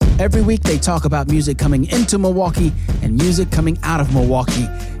Every week they talk about music coming into Milwaukee and music coming out of Milwaukee.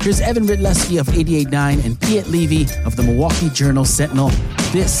 Here's Evan Ridleski of 88.9 and Piet Levy of the Milwaukee Journal-Sentinel.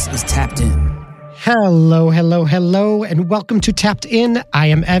 This is Tapped In. Hello, and welcome to Tapped In. I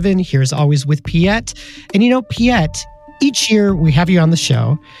am Evan, here as always with Piet. And Piet, each year we have you on the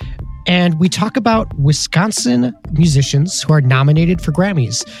show, and we talk about Wisconsin musicians who are nominated for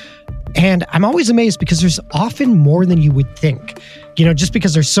Grammys. And I'm always amazed because there's often more than you would think. Just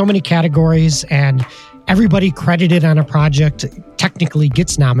because there's so many categories and everybody credited on a project technically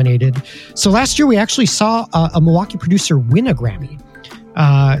gets nominated. So last year we actually saw a Milwaukee producer win a Grammy.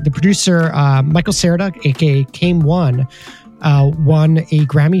 The producer, Michael Serta, aka Kame One, won a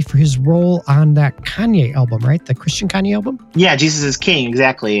Grammy for his role on that Kanye album, right? The Christian Kanye album? Yeah, Jesus is King,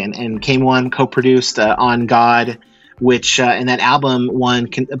 exactly. And Kame One co-produced On God, which in that album won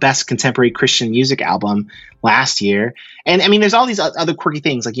Best Contemporary Christian Music Album last year. And I mean, there's all these other quirky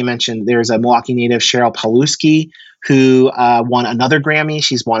things. Like you mentioned, there's a Milwaukee native, Cheryl Paluski, who won another Grammy.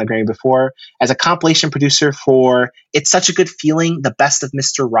 She's won a Grammy before as a compilation producer for It's Such a Good Feeling, The Best of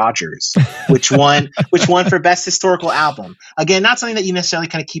Mr. Rogers, which won for Best Historical Album. Again, not something that you necessarily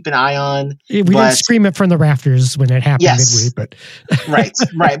kind of keep an eye on. We didn't scream it from the rafters when it happened midway, but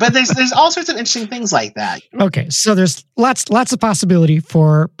right. But there's all sorts of interesting things like that. Okay, so there's lots of possibility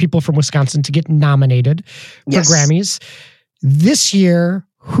for people from Wisconsin to get nominated for Grammys. This year,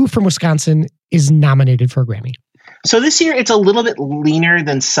 who from Wisconsin is nominated for a Grammy? So this year, it's a little bit leaner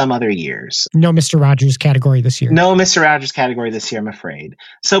than some other years. No Mr. Rogers category this year. No Mr. Rogers category this year, I'm afraid.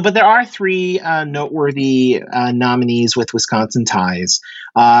 But there are three noteworthy nominees with Wisconsin ties.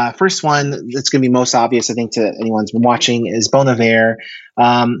 First one that's going to be most obvious, I think, to anyone who's been watching is Bon Iver.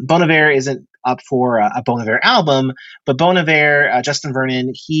 Bon Iver isn't up for a Bon Iver album, but Bon Iver, Justin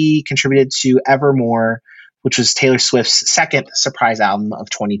Vernon, he contributed to Evermore, which was Taylor Swift's second surprise album of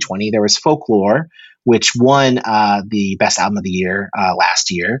 2020. There was Folklore, which won the Best Album of the Year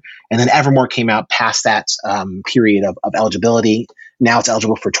last year. And then Evermore came out past that period of eligibility. Now it's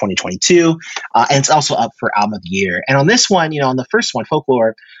eligible for 2022. And it's also up for Album of the Year. And on this one, on the first one,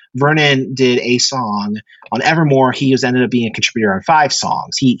 Folklore, Vernon did a song. On Evermore, he ended up being a contributor on 5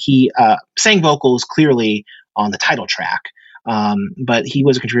 songs. He sang vocals clearly on the title track, but he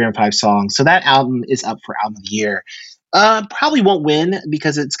was a contributor on 5 songs. So that album is up for Album of the Year. Probably won't win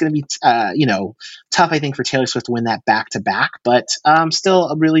because it's going to be, tough, I think, for Taylor Swift to win that back-to-back, but still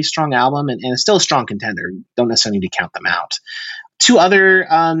a really strong album and still a strong contender. Don't necessarily need to count them out. 2 other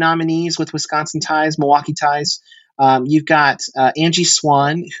nominees with Wisconsin ties, Milwaukee ties. You've got Angie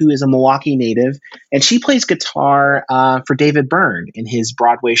Swan, who is a Milwaukee native, and she plays guitar for David Byrne in his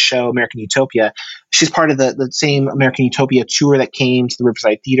Broadway show, American Utopia. She's part of the same American Utopia tour that came to the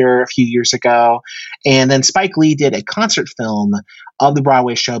Riverside Theater a few years ago. And then Spike Lee did a concert film of the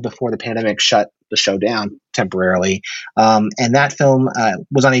Broadway show before the pandemic shut the show down temporarily. And that film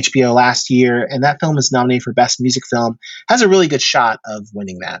was on HBO last year, and that film is nominated for Best Music Film. Has a really good shot of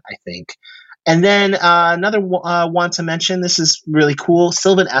winning that, I think. And then another one to mention, this is really cool,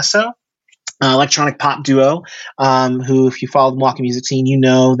 Sylvan Esso, electronic pop duo, who, if you follow the Milwaukee music scene, you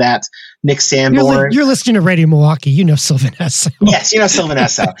know that Nick Sanborn. You're listening to Radio Milwaukee, you know Sylvan Esso. Yes, you know Sylvan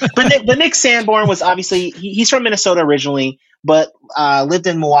Esso. But Nick Sanborn was obviously, he's from Minnesota originally, but lived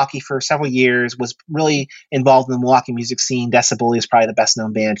in Milwaukee for several years, was really involved in the Milwaukee music scene. Decibel is probably the best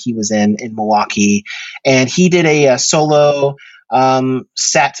known band he was in Milwaukee. And he did a solo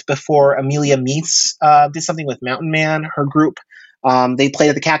set before Amelia Meats did something with Mountain Man, her group. They played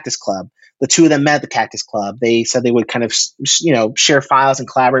at the Cactus Club. The two of them met at the Cactus Club. They said they would kind of, share files and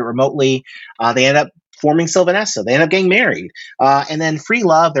collaborate remotely. They ended up forming Sylvan Esso. They ended up getting married. And then Free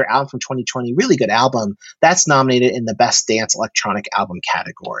Love, their album from 2020, really good album. That's nominated in the Best Dance Electronic Album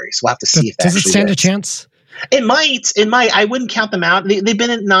category. So we'll have to see if that does it stand a chance? It might. I wouldn't count them out. They've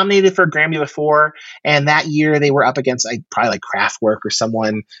been nominated for a Grammy before, and that year they were up against probably like Kraftwerk or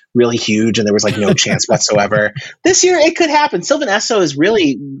someone really huge, and there was no chance whatsoever. This year it could happen. Sylvan Esso has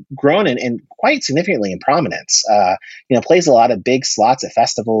really grown and quite significantly in prominence. Plays a lot of big slots at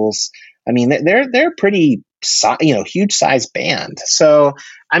festivals. I mean, they're pretty huge size band. So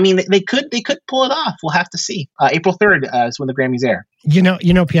I mean, they could pull it off. We'll have to see. April 3rd is when the Grammys air.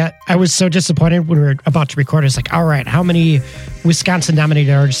 Piet, I was so disappointed when we were about to record. I was like, all right, how many Wisconsin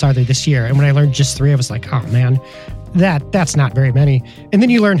nominated artists are there this year? And when I learned just 3, I was like, oh man, that's not very many. And then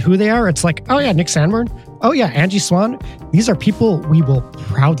you learn who they are. It's like, oh yeah, Nick Sanborn. Oh yeah, Angie Swan. These are people we will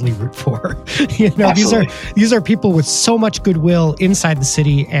proudly root for. These are people with so much goodwill inside the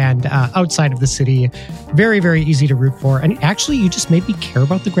city and outside of the city. Very, very easy to root for. And actually, you just made me care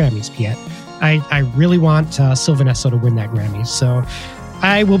about the Grammys, Piet. I really want Sylvan Esso to win that Grammy. So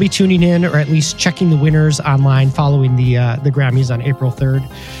I will be tuning in, or at least checking the winners online following the Grammys on April 3rd.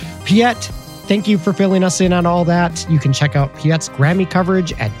 Piet, thank you for filling us in on all that. You can check out Piet's Grammy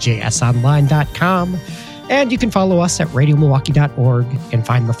coverage at jsonline.com. And you can follow us at radiomilwaukee.org and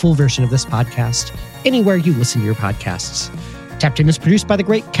find the full version of this podcast anywhere you listen to your podcasts. Tapped In is produced by the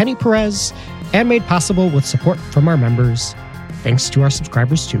great Kenny Perez and made possible with support from our members. Thanks to our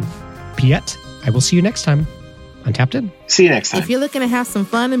subscribers too. Piet, I will see you next time on Tapped In. See you next time. If you're looking to have some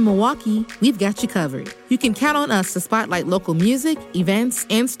fun in Milwaukee, we've got you covered. You can count on us to spotlight local music, events,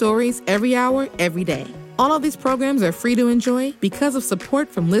 and stories every hour, every day. All of these programs are free to enjoy because of support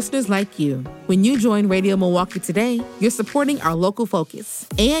from listeners like you. When you join Radio Milwaukee today, you're supporting our local focus.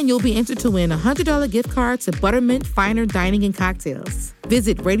 And you'll be entered to win a $100 gift card to Buttermint Finer Dining and Cocktails.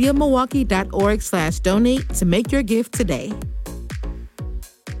 Visit radiomilwaukee.org/donate to make your gift today.